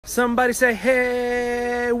Somebody say,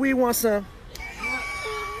 hey, we want some.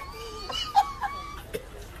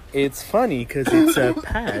 It's funny because it's a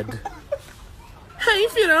pad. Hey,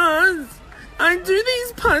 Firas, I do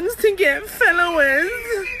these puns to get followers.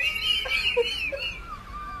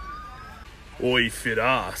 Oi,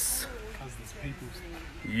 Firas.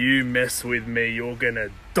 You mess with me, you're gonna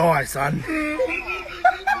die, son.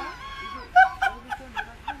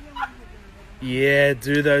 Yeah,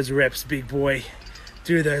 do those reps, big boy.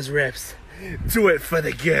 Do those reps. Do it for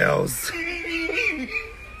the girls.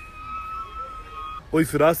 Oi,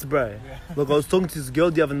 Firas, bro. Look, I was talking to this girl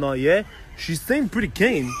the other night, yeah? She seemed pretty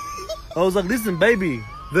keen. I was like, listen, baby,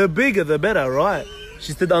 the bigger the better, right?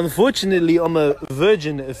 She said, unfortunately, I'm a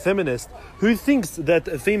virgin feminist who thinks that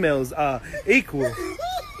females are equal.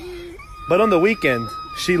 But on the weekend,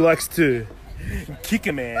 she likes to kick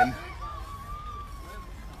a man.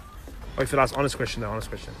 Wait, for that, honest question though, honest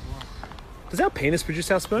question. Does our penis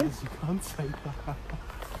produce our sperm? You can't say that.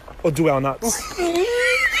 Or do our nuts?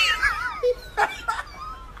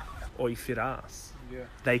 Oi, Firas. Yeah.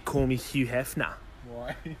 They call me Hugh Hefner.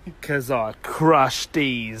 Why? Because I crush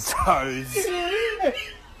these hoes.